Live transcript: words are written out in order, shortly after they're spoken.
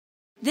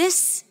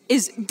This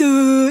is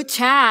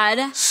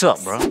Chad.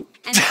 Sup, bro?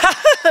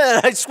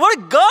 I swear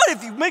to God,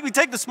 if you make me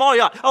take the small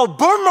yacht, I'll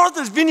burn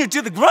Martha's Vineyard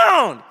to the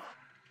ground!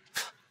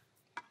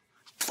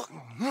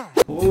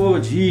 Oh,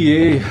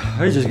 gee,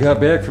 I just got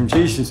back from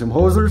chasing some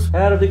hosers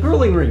out of the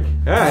grilling rink.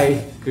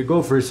 I could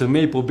go for some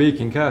maple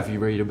bacon coffee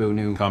right about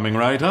noon. Coming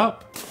right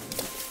up.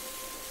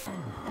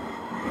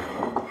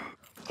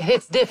 It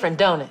hits different,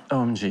 don't it?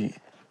 OMG,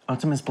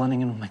 Optimus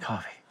blending in with my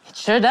coffee. It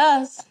sure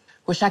does.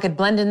 Wish I could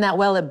blend in that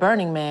well at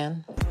Burning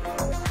Man.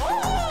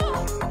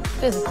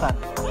 This is fun.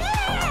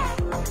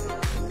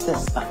 This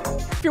is fun.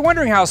 If you're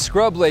wondering how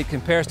Scrub Lake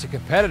compares to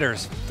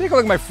competitors, take a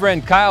look at my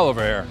friend Kyle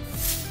over here.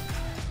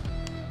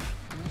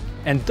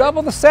 And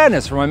double the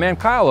sadness for my man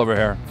Kyle over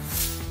here.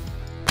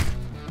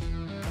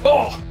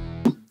 Oh!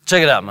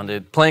 Check it out, my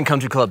dude. Playing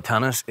country club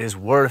tennis is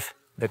worth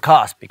the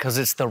cost because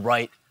it's the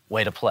right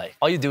way to play.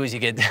 All you do is you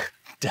get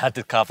dad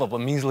to cough up a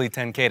measly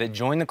 $10K to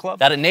join the club.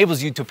 That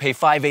enables you to pay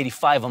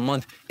 $585 a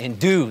month in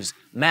dues,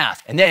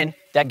 math, and then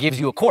that gives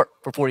you a court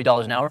for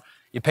 $40 an hour.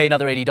 You pay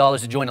another $80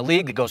 to join a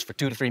league that goes for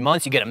 2 to 3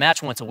 months. You get a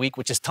match once a week,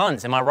 which is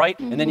tons, am I right?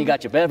 And then you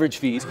got your beverage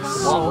fees.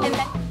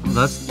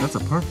 That's a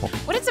purple.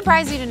 Would it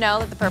surprise you to know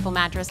that the purple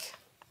mattress?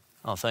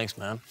 Oh, thanks,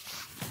 man.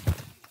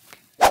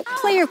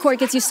 Player Court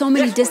gets you so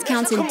many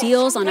discounts and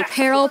deals on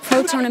apparel,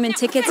 pro tournament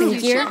tickets, and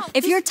gear.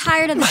 If you're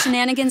tired of the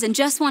shenanigans and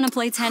just want to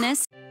play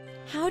tennis,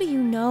 how do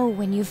you know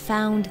when you've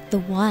found the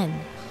one?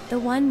 The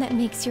one that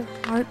makes your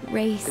heart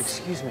race.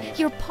 Excuse me.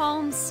 Your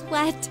palms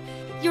sweat.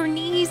 Your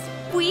knees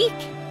weak.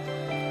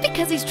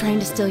 Because he's trying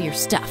to steal your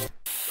stuff.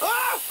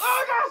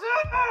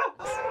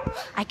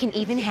 I can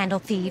even handle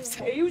thieves.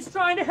 Hey, who's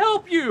trying to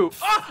help you?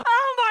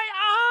 Oh, my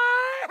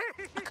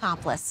eye!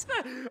 Accomplice.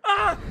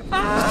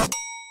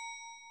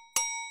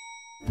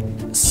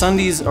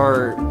 Sundays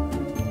are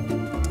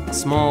a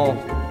small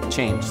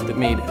change that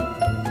made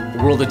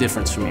a world of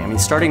difference for me. I mean,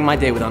 starting my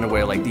day with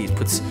underwear like these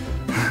puts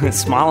a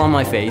smile on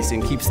my face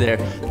and keeps there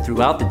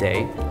throughout the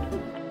day.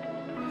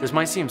 This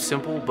might seem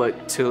simple,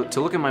 but to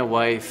look at my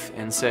wife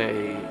and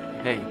say,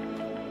 hey,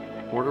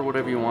 order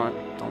whatever you want,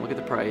 don't look at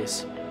the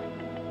price,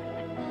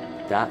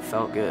 that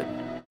felt good.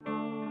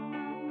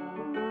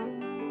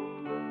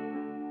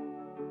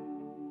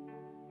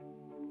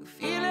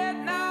 Feel it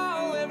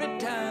now every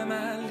time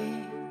I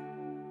leave.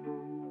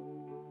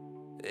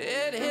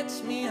 It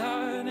hits me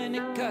hard and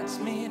it cuts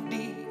me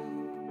deep.